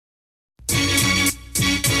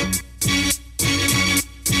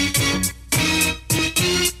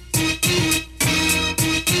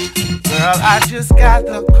Girl, I just got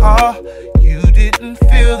the call. You didn't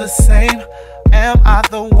feel the same. Am I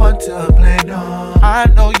the one to blame? No. I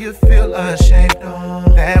know you feel ashamed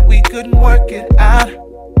that we couldn't work it out.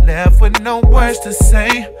 Left with no words to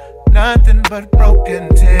say. Nothing but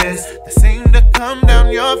broken tears that seem to come down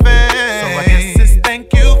your face. So I guess it's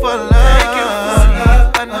thank you for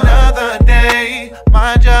love. Another day,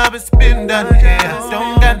 my job has been done here.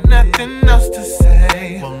 Don't got nothing else to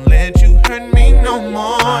say. Won't let you hurt me no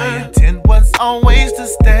more. My intent was always to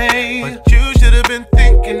stay, but you should have been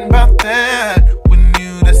thinking about that when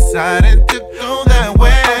you decided to go that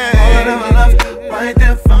way. Love right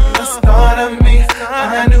there from the start of me.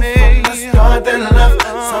 I knew from the start that love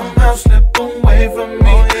somehow slipped away from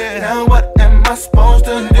me. Now what am I supposed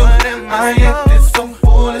to do? I acted so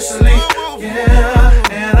foolishly, yeah.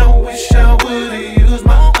 And I wish I would've used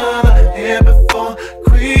my other hand before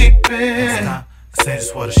creeping. I say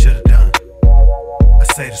this what I should've done. I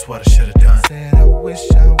say this what I should've done. Said I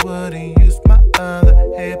wish I would've used my other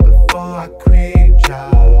hand before I creeped,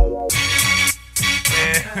 y'all.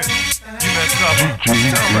 You messed up. Look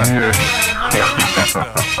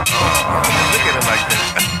at it like that.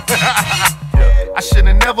 I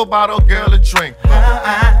should've never bought a girl a drink.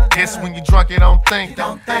 Guess when you drunk, you don't think.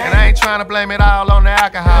 And I ain't trying to blame it all on the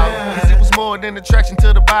alcohol, cause it was more than attraction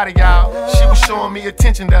to the body, y'all. She was showing me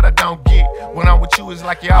attention that I don't get. When I'm with you, it's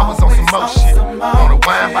like you always on some more shit. Wanna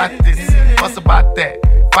whine about this, fuss about that,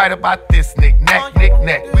 fight about this, knick-knack,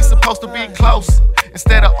 knick-knack. We supposed to be closer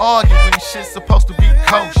instead of arguing, shit's supposed to be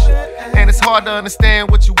kosher. And it's hard to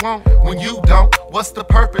understand what you want when you don't. What's the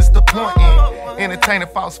purpose, the point in entertaining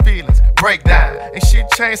false feelings, breakdown? And shit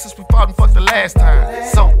changed since we fought and fucked the last time.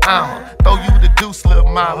 So I'ma throw you the deuce, little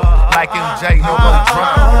mama, like MJ, no more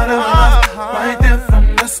drama. Right there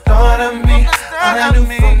from the start of me, I knew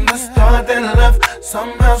from the start that love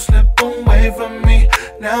somehow slipped away from me.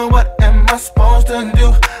 Now what am I supposed to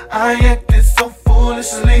do? I acted so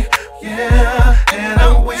foolishly, yeah. And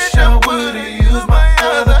I wish I would've used my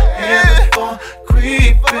other hand before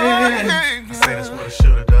creeping. I say that's what I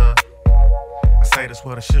should've done. I say that's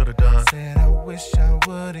what I should've done. Said I wish I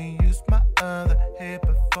would've